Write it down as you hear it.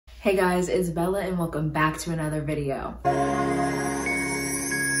Hey guys, it's Bella and welcome back to another video.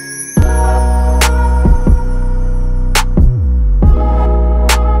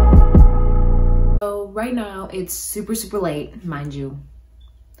 So right now it's super late, mind you.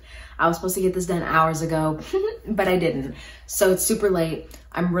 I was supposed to get this done hours ago, but I didn't. So it's super late.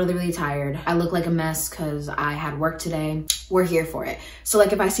 I'm really tired. I look like a mess because I had work today. We're here for it. So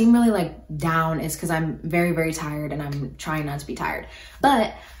like if I seem really like down, it's because I'm very tired and I'm trying not to be tired.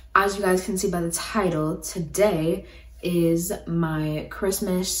 But as you guys can see by the title, today is my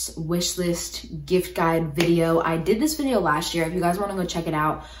Christmas wish list gift guide video. I did this video last year. If you guys want to go check it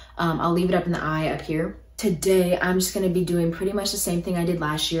out, I'll leave it up in the eye up here. Today, I'm just gonna be doing pretty much the same thing I did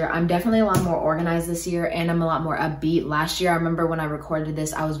last year. I'm definitely a lot more organized this year and I'm a lot more upbeat. Last year, I remember when I recorded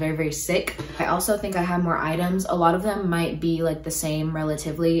this, I was very sick. I also think I have more items. A lot of them might be like the same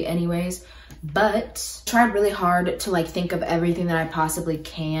relatively anyways, but tried really hard to like think of everything that I possibly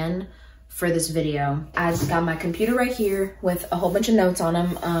can for this video. I just got my computer right here with a whole bunch of notes on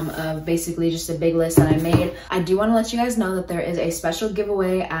them of basically just a big list that I made. I do want to let you guys know that there is a special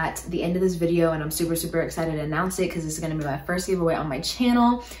giveaway at the end of this video and I'm super excited to announce it because this is going to be my first giveaway on my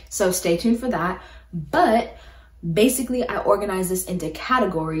channel. So stay tuned for that. But basically I organize this into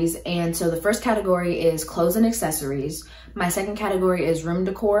categories, and so the first category is clothes and accessories. My second category is room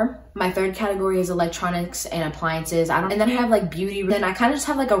decor. My third category is electronics and appliances. And then I have like beauty. Then I kind of just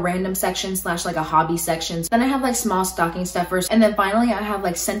have like a random section slash like a hobby section. Then I have like small stocking stuffers. And then finally I have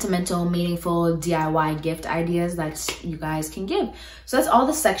like sentimental, meaningful DIY gift ideas that you guys can give. So that's all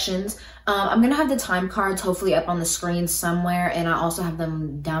the sections. I'm gonna have the time cards hopefully up on the screen somewhere, and I also have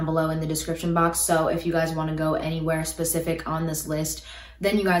them down below in the description box. So if you guys want to go anywhere specific on this list,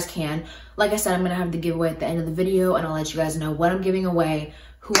 then you guys can. Like I said, I'm gonna have the giveaway at the end of the video and I'll let you guys know what I'm giving away,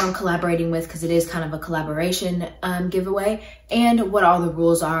 who I'm collaborating with, because it is kind of a collaboration giveaway, and what all the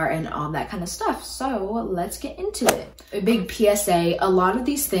rules are and all that kind of stuff. So let's get into it. A big PSA, a lot of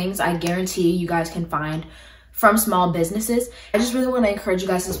these things I guarantee you guys can find from small businesses. I just really want to encourage you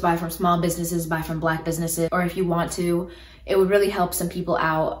guys to buy from small businesses, buy from Black businesses, or if you want to, it would really help some people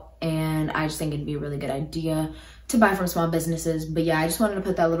out, and I just think it'd be a really good idea to buy from small businesses. But yeah, I just wanted to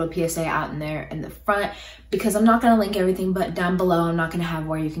put that little PSA out in there in the front because I'm not going to link everything, but down below I'm not going to have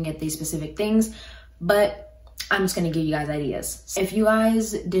where you can get these specific things, but I'm just going to give you guys ideas. If you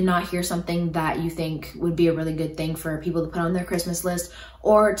guys did not hear something that you think would be a really good thing for people to put on their Christmas list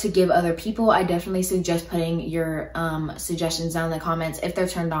or to give other people, I definitely suggest putting your suggestions down in the comments if they're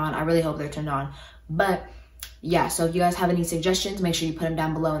turned on. I really hope they're turned on. But yeah, so if you guys have any suggestions, make sure you put them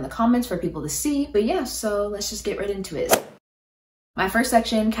down below in the comments for people to see. But yeah, so let's just get right into it. My first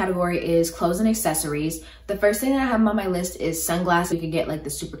section category is clothes and accessories. The first thing that I have on my list is sunglasses. You can get like the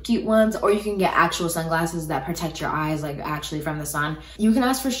super cute ones, or you can get actual sunglasses that protect your eyes like actually from the sun. You can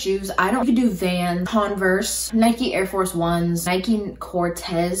ask for shoes. You can do Vans, Converse, Nike Air Force Ones, Nike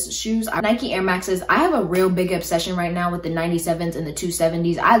Cortez shoes, Nike Air Maxes. I have a real big obsession right now with the 97s and the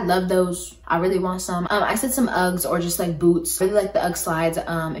 270s. I love those. I really want some. I said some Uggs or just like boots. I really like the Ugg slides.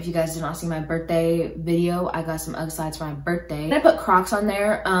 If you guys did not see my birthday video, I got some Ugg slides for my birthday. And I put Crocs on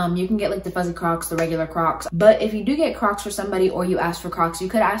there. You can get like the fuzzy Crocs, the regular Crocs. But if you do get Crocs for somebody or you ask for Crocs, you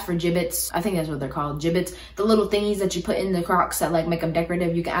could ask for Jibbits. I think that's what they're called, Jibbits. The little thingies that you put in the Crocs that like make them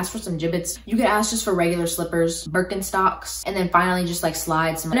decorative. You can ask for some Jibbits. You could ask just for regular slippers, Birkenstocks, and then finally just like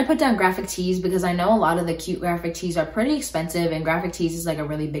slides. And I put down graphic tees because I know a lot of the cute graphic tees are pretty expensive, and graphic tees is like a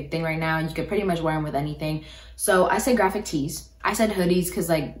really big thing right now. You could pretty much wear them with anything. So I say graphic tees. I said hoodies because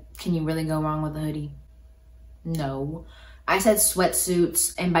like, can you really go wrong with a hoodie? No. I said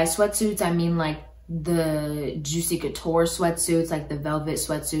sweatsuits, and by sweatsuits I mean like the Juicy Couture sweatsuits, like the velvet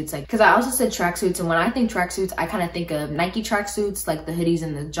sweatsuits, like, because I also said tracksuits, and when I think tracksuits I kind of think of Nike tracksuits, like the hoodies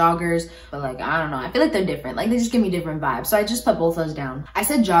and the joggers, but like I don't know, I feel like they're different, like they just give me different vibes. So I just put both those down. I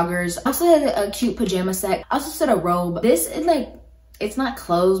said joggers. I also had a cute pajama set. I also said a robe. This is like, it's not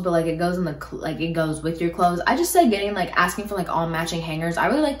clothes, but like it goes in the it goes with your clothes. I just said asking for like all matching hangers. I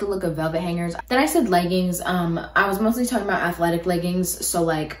really like the look of velvet hangers. Then I said leggings. I was mostly talking about athletic leggings, so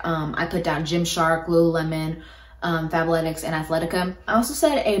like I put down Gymshark, Lululemon, Fabletics, and Athletica. I also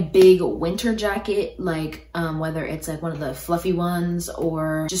said a big winter jacket, like whether it's like one of the fluffy ones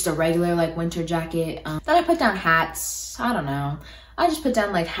or just a regular like winter jacket. Then I put down hats. I don't know. I just put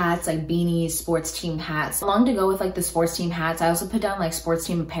down like hats, like beanies, sports team hats. Along to go with like the sports team hats, I also put down like sports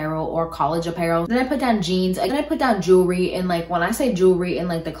team apparel or college apparel. Then I put down jeans. Then I put down jewelry. And like when I say jewelry in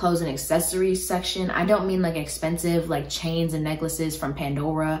like the clothes and accessories section, I don't mean like expensive like chains and necklaces from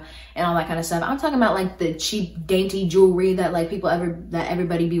Pandora and all that kind of stuff. I'm talking about like the cheap dainty jewelry that like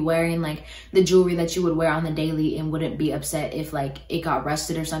everybody be wearing, like the jewelry that you would wear on the daily and wouldn't be upset if like it got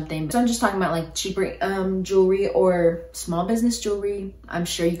rusted or something. So I'm just talking about like cheaper jewelry or small business jewelry. I'm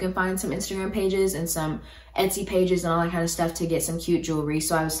sure you can find some Instagram pages and some Etsy pages and all that kind of stuff to get some cute jewelry.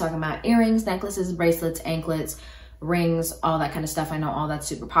 So I was talking about earrings, necklaces, bracelets, anklets, rings, all that kind of stuff. I know all that's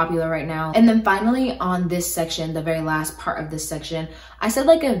super popular right now. And then finally on this section, the very last part of this section, I said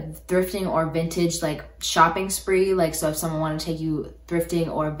like a thrifting or vintage like shopping spree. Like, so if someone wanted to take you thrifting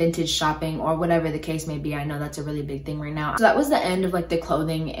or vintage shopping or whatever the case may be, I know that's a really big thing right now. So that was the end of like the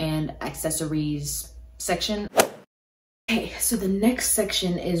clothing and accessories section. Okay, so the next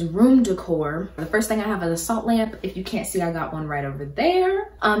section is room decor. The first thing I have is a salt lamp. If you can't see, I got one right over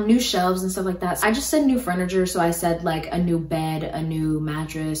there. New shelves and stuff like that. So I just said new furniture. So I said like a new bed, a new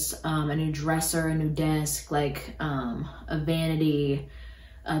mattress, a new dresser, a new desk, like a vanity,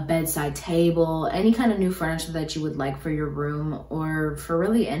 a bedside table, any kind of new furniture that you would like for your room or for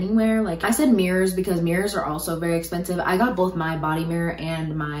really anywhere. Like I said mirrors because mirrors are also very expensive. I got both my body mirror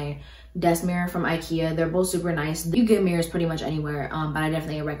and my desk mirror from IKEA. They're both super nice. You get mirrors pretty much anywhere, but I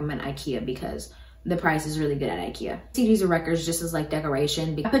definitely recommend IKEA because the price is really good at IKEA. CDs or records just as like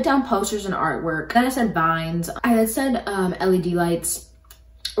decoration. I put down posters and artwork. Then I said vines. I had said LED lights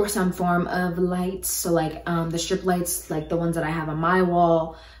or some form of lights. So like the strip lights, like the ones that I have on my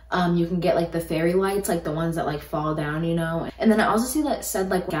wall. You can get like the fairy lights, like the ones that like fall down, you know. And then I also said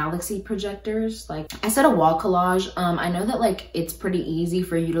like galaxy projectors. Like I said a wall collage. I know that like it's pretty easy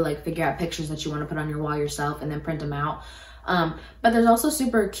for you to like figure out pictures that you want to put on your wall yourself and then print them out. But there's also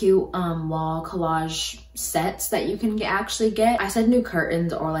super cute wall collage sets that you can actually get. I said new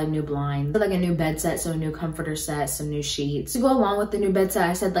curtains or like new blinds, like a new bed set, so a new comforter set, some new sheets. To go along with the new bed set,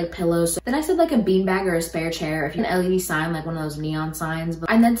 I said like pillows. Then I said like a beanbag or a spare chair. If you an LED sign, like one of those neon signs.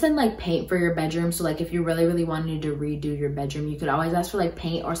 And then said like paint for your bedroom. So like if you really wanted to redo your bedroom, you could always ask for like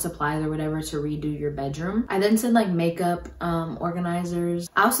paint or supplies or whatever to redo your bedroom. I then said like makeup organizers.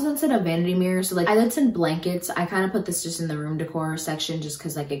 I also then said a vanity mirror. So like I then said blankets. I kind of put this just in the room decor section just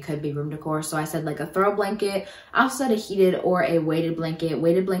because like it could be room decor. So I said like a throw blanket. I also said a heated or a weighted blanket.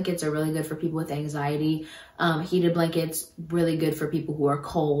 Weighted blankets are really good for people with anxiety. Heated blankets, really good for people who are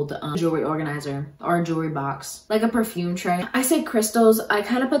cold. Jewelry organizer or a jewelry box. Like a perfume tray. I said crystals. I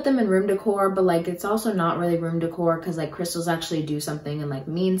kind of put them in room decor, but like it's also not really room decor because like crystals actually do something and like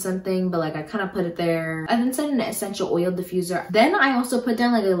mean something, but like I kind of put it there. I then said an essential oil diffuser. Then I also put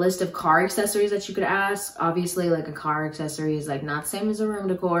down like a list of car accessories that you could ask. Obviously like a car accessory is like not the same as a room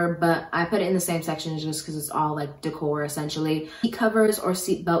decor, but I put it in the same section just because it's all like decor essentially. Seat covers or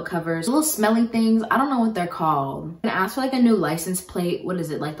seat belt covers. Little smelly things. I don't know what they're called. I'm gonna ask for like a new license plate. What is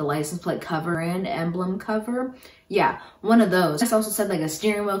it? Like the license plate cover and emblem cover? Yeah, one of those. I also said like a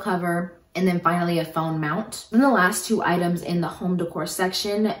steering wheel cover. And then finally a phone mount. Then the last two items in the home decor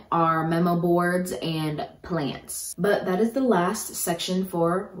section are memo boards and plants. But that is the last section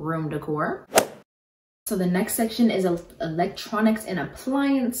for room decor. So the next section is electronics and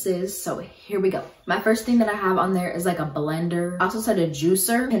appliances. So here we go. My first thing that I have on there is like a blender. I also said a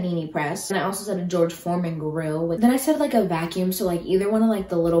juicer, panini press, and I also said a George Foreman grill. Then I said like a vacuum. So like either one of like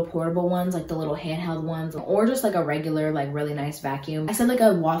the little portable ones, like the little handheld ones, or just like a regular, like really nice vacuum. I said like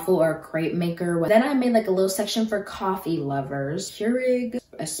a waffle or a crepe maker. Then I made like a little section for coffee lovers. Keurig,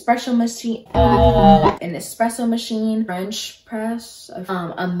 espresso machine, an espresso machine, French press,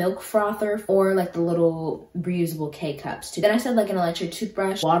 a milk frother, or like the little reusable K-cups too. Then I said like an electric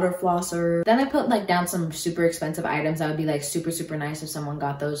toothbrush, water flosser. Then I put like down some super expensive items that would be like super nice if someone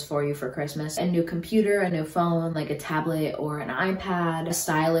got those for you for Christmas. A new computer, a new phone, like a tablet or an iPad, a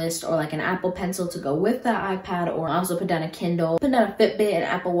stylus or like an Apple Pencil to go with that iPad, or I also put down a Kindle, put down a Fitbit, an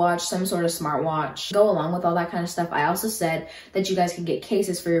Apple Watch, some sort of smartwatch. Go along with all that kind of stuff. I also said that you guys could get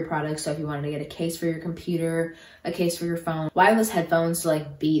cases for your products. So if you wanted to get a case for your computer, a case for your phone, wireless headphones, so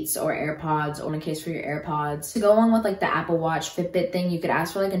like Beats or AirPods, or a case for your AirPods. To go along with like the Apple Watch Fitbit thing, you could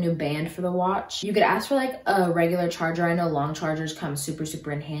ask for like a new band for the watch. You could ask for like a regular charger. I know long chargers come super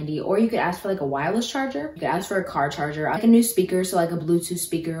in handy. Or you could ask for like a wireless charger. You could ask for a car charger, like a new speaker, so like a Bluetooth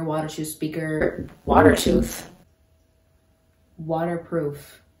speaker, waterproof speaker,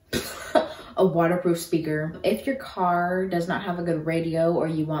 waterproof. A a waterproof speaker. If your car does not have a good radio, or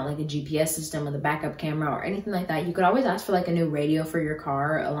you want like a GPS system with a backup camera or anything like that, you could always ask for like a new radio for your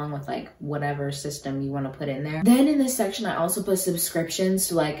car, along with like whatever system you want to put in there. Then in this section, I also put subscriptions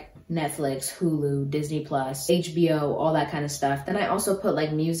to like Netflix, Hulu, Disney Plus, HBO, all that kind of stuff. Then I also put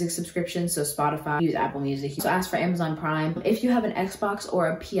like music subscriptions, so Spotify, use Apple Music. So ask for Amazon Prime. If you have an Xbox or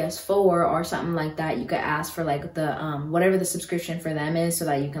a PS4 or something like that, you could ask for like the whatever the subscription for them is, so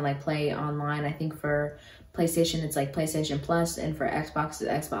that you can like play online. I think for PlayStation it's like PlayStation Plus, and for Xbox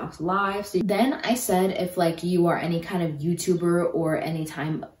it's Xbox Live. So then I said if like you are any kind of YouTuber or any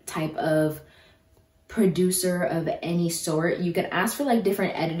type of producer of any sort, you can ask for like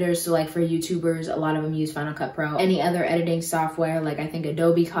different editors. So like for YouTubers, a lot of them use Final Cut Pro. Any other editing software, like I think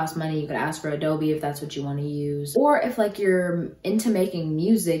Adobe costs money, you could ask for Adobe if that's what you want to use. Or if like you're into making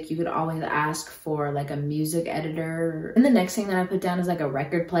music, you could always ask for like a music editor. And the next thing that I put down is like a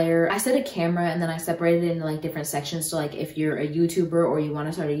record player. I said a camera, and then I separated it into like different sections. So like if you're a YouTuber or you want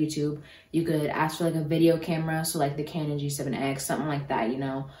to start a YouTube, you could ask for like a video camera, so like the Canon G7X, something like that, you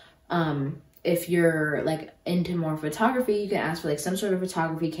know. If you're like into more photography, you can ask for like some sort of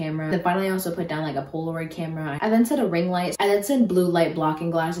photography camera. Then finally I also put down like a Polaroid camera. I then said a ring light. I then said blue light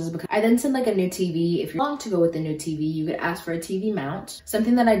blocking glasses, because I then said like a new TV. If you're long to go with the new TV, you could ask for a TV mount.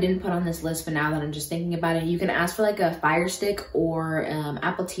 Something that I didn't put on this list, but now that I'm just thinking about it, you can ask for like a Fire Stick or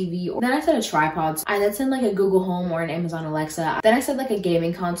Apple TV. Then I said a tripod. I then said like a Google Home or an Amazon Alexa. Then I said like a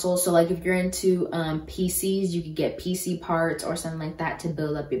gaming console. So like if you're into PCs, you could get PC parts or something like that to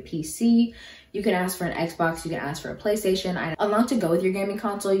build up your PC. You can ask for an Xbox, you can ask for a PlayStation. Along to go with your gaming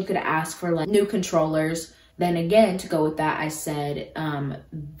console, you could ask for like new controllers. Then again, to go with that, I said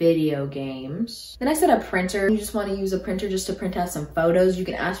video games. Then I said a printer. You just want to use a printer just to print out some photos. You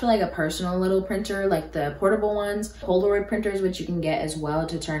can ask for like a personal little printer, like the portable ones. Polaroid printers, which you can get as well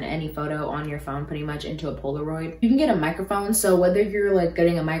to turn any photo on your phone pretty much into a Polaroid. You can get a microphone. So whether you're like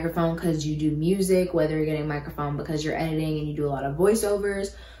getting a microphone because you do music, whether you're getting a microphone because you're editing and you do a lot of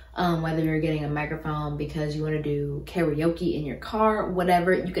voiceovers, whether you're getting a microphone because you want to do karaoke in your car,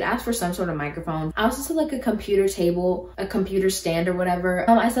 whatever, you could ask for some sort of microphone. I also said like a computer table, a computer stand or whatever.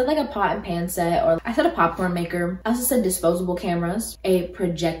 I said like a pot and pan set, or I said a popcorn maker. I also said disposable cameras, a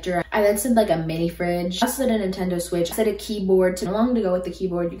projector. I then said like a mini fridge. I also said a Nintendo Switch. I said a keyboard. Along to go with the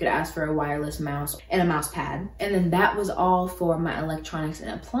keyboard, you could ask for a wireless mouse and a mouse pad. And then that was all for my electronics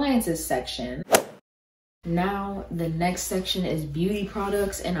and appliances section. Now the next section is beauty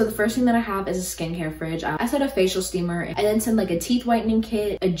products, and so the first thing that I have is a skincare fridge. I said a facial steamer. I then said like a teeth whitening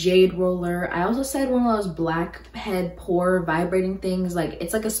kit, a jade roller. I also said one of those blackhead pore vibrating things, like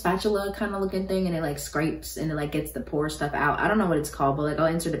it's like a spatula kind of looking thing, and it like scrapes and it like gets the pore stuff out. I don't know what it's called, but like I'll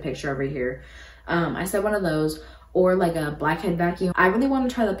insert a picture over here. I said one of those, or like a blackhead vacuum. I really want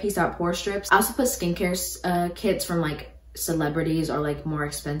to try the Peace Out pore strips. I also put skincare kits from like celebrities or like more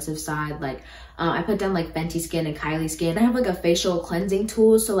expensive side. Like I put down like Fenty Skin and Kylie Skin. I have like a facial cleansing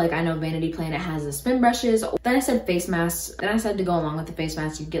tool, so like I know Vanity Planet has the spin brushes. Then I said face masks. Then I said to go along with the face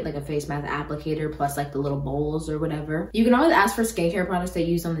mask, you get like a face mask applicator plus like the little bowls or whatever. You can always ask for skincare products that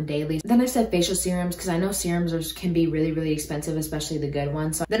you use on the daily. Then I said facial serums, because I know serums can be really expensive, especially the good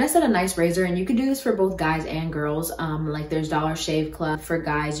ones. So then I said a nice razor, and you can do this for both guys and girls. Like there's Dollar Shave Club for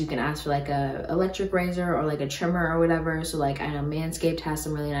guys. You can ask for like a electric razor or like a trimmer or whatever. So like I know Manscaped has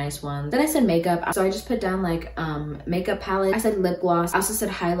some really nice ones. Then I said makeup. So I just put down like makeup palette. I said lip gloss. I also said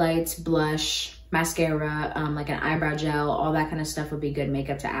highlights, blush, mascara, like an eyebrow gel, all that kind of stuff would be good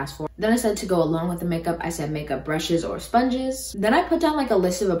makeup to ask for. Then I said to go along with the makeup, I said makeup brushes or sponges. Then I put down like a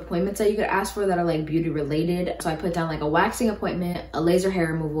list of appointments that you could ask for that are like beauty related. So I put down like a waxing appointment, a laser hair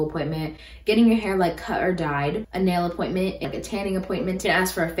removal appointment, getting your hair like cut or dyed, a nail appointment, like a tanning appointment. You can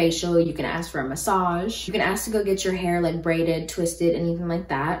ask for a facial, you can ask for a massage, you can ask to go get your hair like braided, twisted, anything like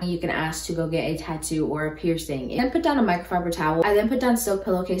that. You can ask to go get a tattoo or a piercing. And put down a microfiber towel. I then put down silk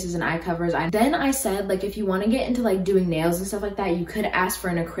pillowcases and eye covers. Then I said like if you want to get into like doing nails and stuff like that, you could ask for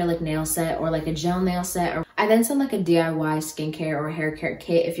an acrylic nail set or like a gel nail set. Or I then said like a DIY skincare or hair care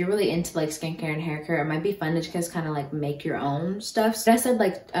kit. If you're really into like skincare and hair care, it might be fun to just kind of like make your own stuff. So I said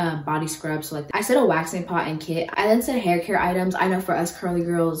like body scrubs. So like I said a waxing pot and kit. I then said hair care items. I know for us curly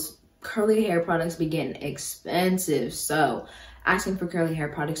girls, curly hair products be getting expensive, so asking for curly hair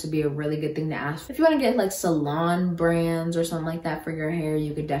products would be a really good thing to ask. If you want to get like salon brands or something like that for your hair,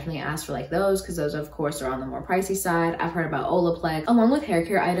 you could definitely ask for like those, because those of course are on the more pricey side. I've heard about Olaplex. Along with hair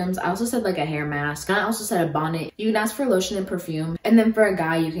care items, I also said like a hair mask, and I also said a bonnet. You can ask for lotion and perfume, and then for a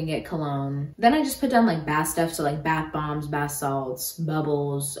guy you can get cologne. Then I just put down like bath stuff, so like bath bombs, bath salts,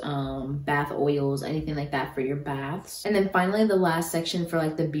 bubbles, bath oils, anything like that for your baths. And then finally, the last section for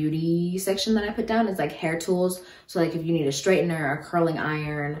like the beauty section that I put down is like hair tools. So like if you need a straightener, a curling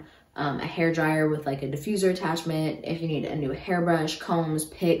iron, a hair dryer with like a diffuser attachment, if you need a new hairbrush, combs,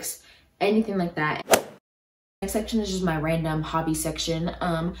 picks, anything like that. Next section is just my random hobby section.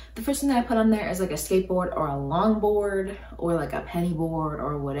 The first thing that I put on there is like a skateboard or a longboard or like a penny board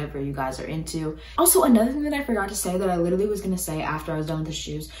or whatever you guys are into. Also, another thing that I forgot to say that I literally was gonna say after I was done with the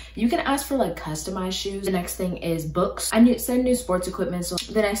shoes, you can ask for like customized shoes. The next thing is books. I said new sports equipment. So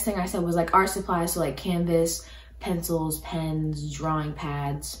the next thing I said was like art supplies, so like canvas, pencils, pens, drawing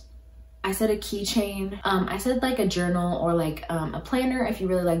pads. I said a keychain. I said like a journal or like a planner if you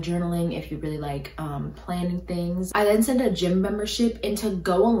really like journaling, if you really like planning things. I then said a gym membership, and to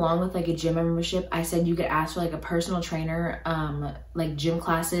go along with like a gym membership, I said you could ask for like a personal trainer, like gym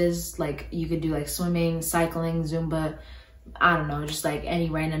classes, like you could do like swimming, cycling, Zumba, I don't know, just like any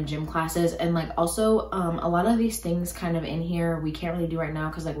random gym classes. And like also a lot of these things kind of in here we can't really do right now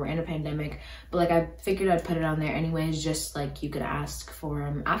because like we're in a pandemic, but like I figured I'd put it on there anyways, just like you could ask for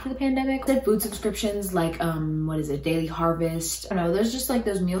them after the pandemic. I said food subscriptions, like what is it, Daily Harvest. I don't know, there's just like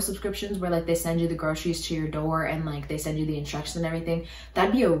those meal subscriptions where like they send you the groceries to your door and like they send you the instructions and everything.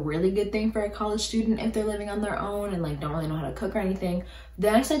 That'd be a really good thing for a college student if they're living on their own and like don't really know how to cook or anything.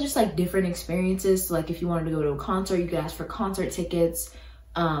 Then I said just like different experiences. So like if you wanted to go to a concert, you could ask for concert tickets,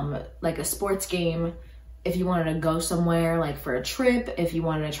 like a sports game. If you wanted to go somewhere like for a trip, if you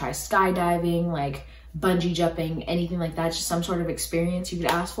wanted to try skydiving, like bungee jumping, anything like that, just some sort of experience you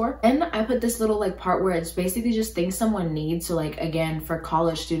could ask for. And I put this little like part where it's basically just things someone needs. So like again, for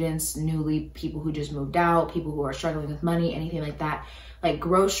college students, newly, people who just moved out, people who are struggling with money, anything like that. Like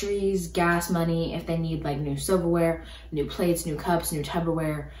groceries, gas money, if they need like new silverware, new plates, new cups, new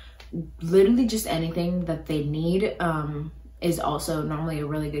Tupperware, literally just anything that they need is also normally a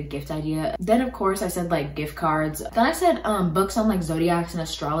really good gift idea. Then of course I said like gift cards. Then I said books on like zodiacs and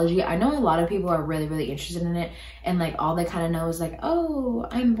astrology. I know a lot of people are really interested in it, and like all they kind of know is like, oh,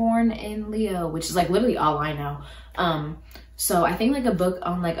 I'm born in Leo, which is like literally all I know. So I think like a book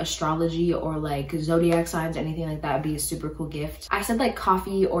on like astrology or like zodiac signs, anything like that would be a super cool gift. I said like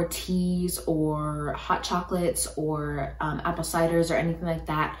coffee or teas or hot chocolates or apple ciders or anything like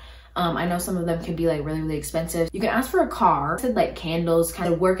that. I know some of them can be like really expensive. You can ask for a car. I said like candles,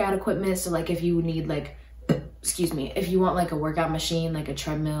 kind of workout equipment. So like if you need like, excuse me, if you want like a workout machine, like a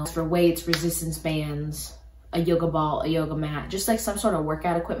treadmill, for weights, resistance bands, a yoga ball, a yoga mat, just like some sort of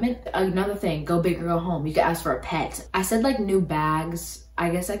workout equipment. Another thing, go big or go home. You could ask for a pet. I said like new bags. I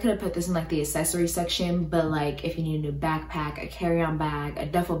guess I could have put this in like the accessory section, but like if you need a new backpack, a carry-on bag, a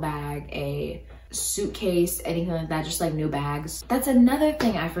duffel bag, a suitcase, anything like that, just like new bags. That's another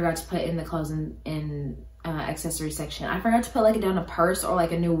thing I forgot to put in the clothes in accessory section. I forgot to put like down a purse or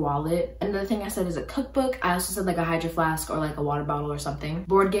like a new wallet. Another thing I said is a cookbook. I also said like a hydro flask or like a water bottle or something.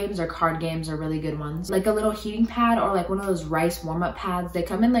 Board games or card games are really good ones. Like a little heating pad or like one of those rice warm-up pads. They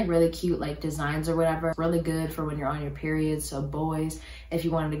come in like really cute like designs or whatever. Really good for when you're on your period. So boys, if you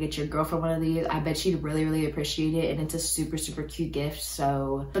wanted to get your girlfriend one of these, I bet she'd really appreciate it, and it's a super cute gift.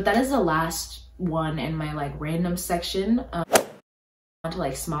 So, but that is the last one in my like random section. Onto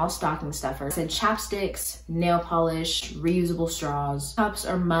like small stocking stuffers. I said chapsticks, nail polish, reusable straws, cups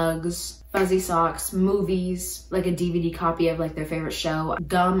or mugs, fuzzy socks, movies, like a DVD copy of like their favorite show,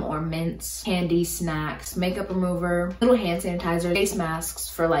 gum or mints, candy, snacks, makeup remover, little hand sanitizer, face masks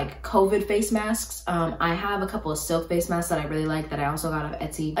for like COVID face masks. I have a couple of silk face masks that I really like that I also got off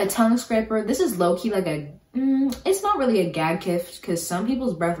Etsy. A tongue scraper. This is low-key like a it's not really a gag gift because some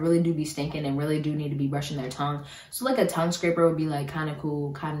people's breath really do be stinking and really do need to be brushing their tongue. So like a tongue scraper would be like kind of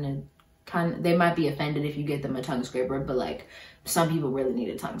cool, kind of, they might be offended if you get them a tongue scraper, but like some people really need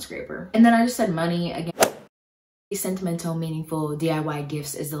a tongue scraper. And then I just said money again. Sentimental, meaningful DIY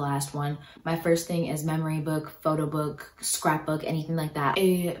gifts is the last one. My first thing is memory book, photo book, scrapbook, anything like that.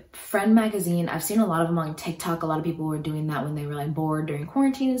 A friend magazine. I've seen a lot of them on TikTok. A lot of people were doing that when they were like bored during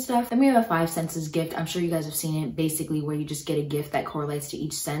quarantine and stuff. Then we have a 5 senses gift. I'm sure you guys have seen it, basically where you just get a gift that correlates to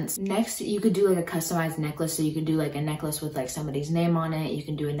each sense. Next, you could do like a customized necklace. So you could do like a necklace with like somebody's name on it. You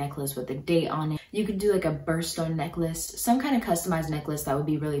can do a necklace with a date on it. You could do like a birthstone necklace, some kind of customized necklace that would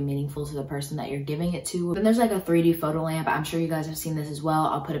be really meaningful to the person that you're giving it to. Then there's like a 3 3D photo lamp. I'm sure you guys have seen this as well.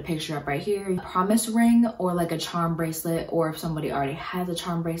 I'll put a picture up right here. A promise ring or like a charm bracelet, or if somebody already has a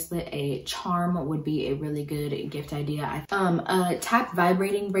charm bracelet, a charm would be a really good gift idea. A tap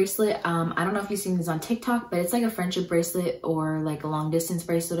vibrating bracelet. I don't know if you've seen this on TikTok, but it's like a friendship bracelet or like a long distance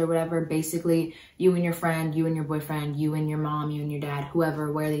bracelet or whatever. Basically, you and your friend, you and your boyfriend, you and your mom, you and your dad,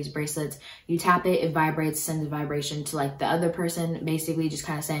 whoever wear these bracelets, you tap it, it vibrates, sends a vibration to like the other person, basically just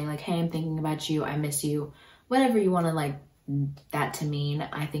kind of saying like, hey, I'm thinking about you, I miss you, whatever you want to like that to mean.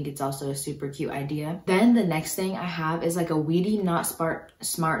 I think it's also a super cute idea. Then the next thing I have is like a Weedy Not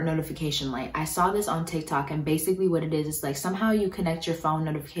Smart notification light. I saw this on TikTok, and basically what it is like somehow you connect your phone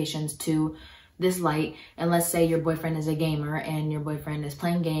notifications to this light, and let's say your boyfriend is a gamer and your boyfriend is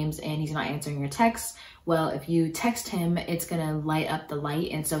playing games and he's not answering your texts. Well, if you text him, it's gonna light up the light,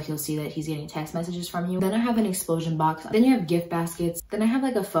 and so he'll see that he's getting text messages from you. Then I have an explosion box. Then you have gift baskets. Then I have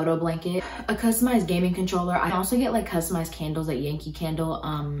like a photo blanket, a customized gaming controller. I also get like customized candles at Yankee Candle.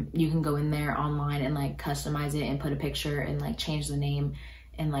 You can go in there online and like customize it and put a picture and like change the name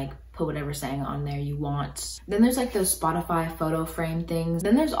and like put whatever saying on there you want. Then there's like those Spotify photo frame things.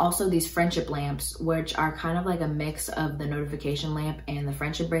 Then there's also these friendship lamps, which are kind of like a mix of the notification lamp and the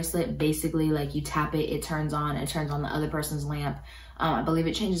friendship bracelet. Basically, like you tap it, it turns on the other person's lamp. I believe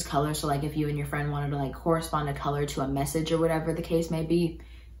it changes color, so like if you and your friend wanted to like correspond a color to a message or whatever the case may be,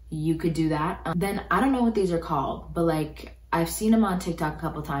 you could do that. Then I don't know what these are called, but like I've seen them on TikTok a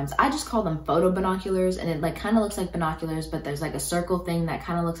couple times. I just call them photo binoculars, and it like kind of looks like binoculars, but there's like a circle thing that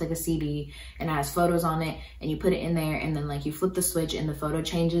kind of looks like a CD and it has photos on it, and you put it in there and then like you flip the switch and the photo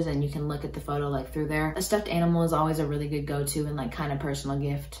changes and you can look at the photo like through there. A stuffed animal is always a really good go-to and like kind of personal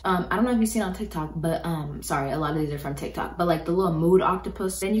gift. I don't know if you've seen on TikTok, but sorry, a lot of these are from TikTok, but like the little mood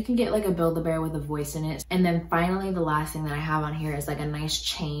octopus, then you can get like a Build-A-Bear with a voice in it. And then finally, the last thing that I have on here is like a nice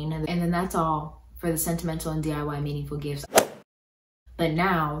chain, and then that's all for the sentimental and DIY meaningful gifts. But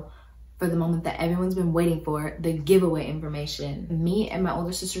now, for the moment that everyone's been waiting for, the giveaway information. Me and my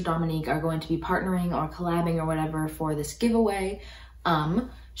older sister Dominique are going to be partnering or collabing or whatever for this giveaway.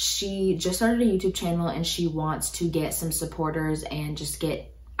 She just started a YouTube channel and she wants to get some supporters and just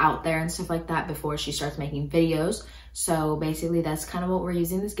get out there and stuff like that before she starts making videos. So basically that's kind of what we're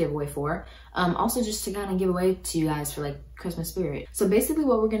using this giveaway for. Also just to kind of give away to you guys for like Christmas spirit. So basically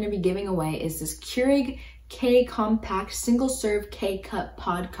what we're going to be giving away is this Keurig K-Compact Single Serve K-Cup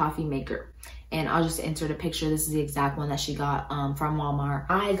Pod Coffee Maker. And I'll just insert a picture. This is the exact one that she got from Walmart.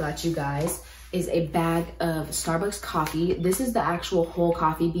 I got you guys is a bag of Starbucks coffee. This is the actual whole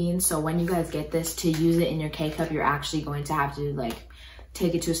coffee bean. So when you guys get this, to use it in your K-Cup, you're actually going to have to like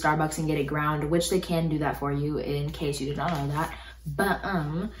take it to a Starbucks and get it ground, which they can do that for you in case you did not know that. But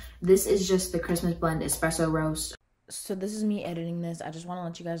this is just the Christmas blend espresso roast. So this is me editing this. I just want to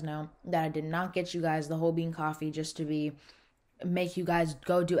let you guys know that I did not get you guys the whole bean coffee just to make you guys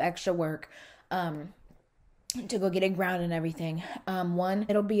go do extra work to go get it ground and everything. One,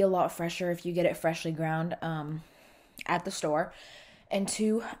 it'll be a lot fresher if you get it freshly ground at the store. And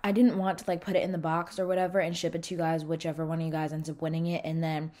two, I didn't want to like put it in the box or whatever and ship it to you guys, whichever one of you guys ends up winning it, and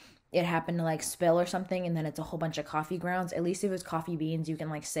then it happened to like spill or something and then it's a whole bunch of coffee grounds. At least if it's coffee beans, you can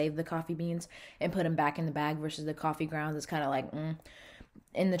like save the coffee beans and put them back in the bag, versus the coffee grounds, it's kind of like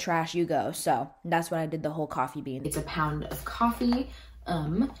in the trash you go. So that's what I did, the whole coffee bean. It's a pound of coffee.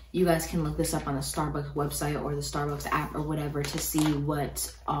 You guys can look this up on the Starbucks website or the Starbucks app or whatever to see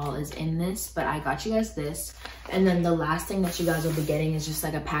what all is in this, but I got you guys this. And then the last thing that you guys will be getting is just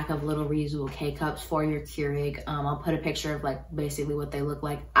like a pack of little reusable K-Cups for your Keurig. I'll put a picture of like basically what they look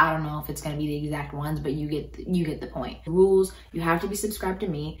like. I don't know if it's going to be the exact ones, but you get the point. Rules: you have to be subscribed to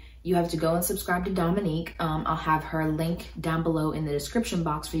me. You have to go and subscribe to Dominique. I'll have her link down below in the description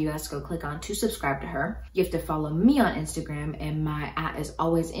box for you guys to go click on to subscribe to her. You have to follow me on Instagram, and my @ is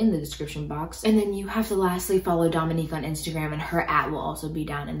always in the description box. And then you have to lastly follow Dominique on Instagram, and her @ will also be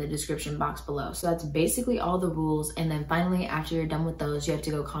down in the description box below. So that's basically all the rules. And then finally, after you're done with those, you have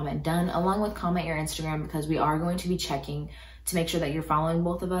to go comment done, along with comment your Instagram, because we are going to be checking to make sure that you're following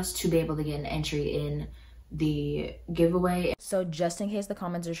both of us to be able to get an entry in the giveaway. So just in case the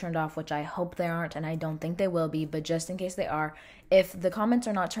comments are turned off, which I hope they aren't, and I don't think they will be, but just in case they are, if the comments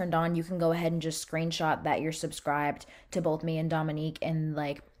are not turned on, you can go ahead and just screenshot that you're subscribed to both me and Dominique, and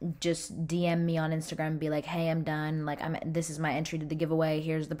like just DM me on Instagram and be like, hey, I'm done, like this is my entry to the giveaway,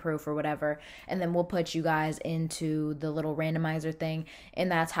 here's the proof or whatever, and then we'll put you guys into the little randomizer thing, and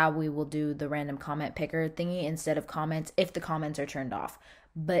that's how we will do the random comment picker thingy instead of comments, if the comments are turned off.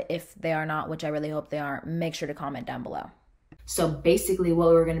 But if they are not, which I really hope they aren't, make sure to comment down below. So basically what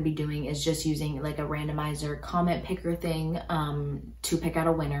we're going to be doing is just using like a randomizer comment picker thing to pick out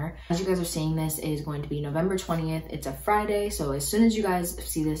a winner. As you guys are seeing, this is going to be November 20th. It's a Friday. So as soon as you guys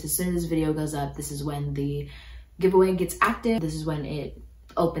see this, as soon as this video goes up, this is when the giveaway gets active. This is when it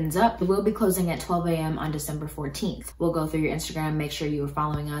opens up. We'll be closing at 12 a.m. on December 14th. We'll go through your Instagram, make sure you are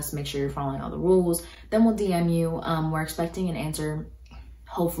following us, make sure you're following all the rules. Then we'll DM you. We're expecting an answer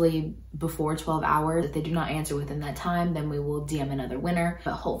hopefully before 12 hours. If they do not answer within that time, then we will DM another winner.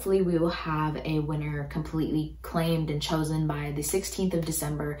 But hopefully we will have a winner completely claimed and chosen by the 16th of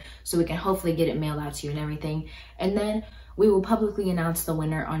December, so we can hopefully get it mailed out to you and everything. And then we will publicly announce the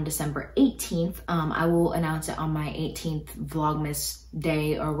winner on December 18th. I will announce it on my 18th Vlogmas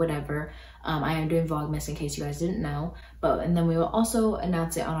day or whatever. I am doing Vlogmas in case you guys didn't know. And then we will also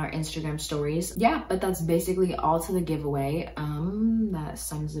announce it on our Instagram stories. Yeah, but that's basically all to the giveaway. That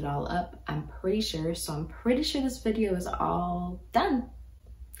sums it all up, I'm pretty sure. So I'm pretty sure this video is all done.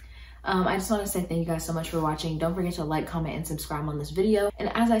 I just want to say thank you guys so much for watching. Don't forget to like, comment, and subscribe on this video.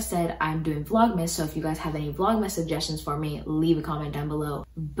 And as I said, I'm doing Vlogmas, so if you guys have any Vlogmas suggestions for me, leave a comment down below.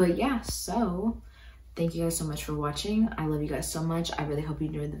 But yeah, so thank you guys so much for watching. I love you guys so much. I really hope you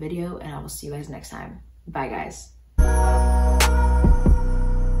enjoyed the video, and I will see you guys next time. Bye, guys.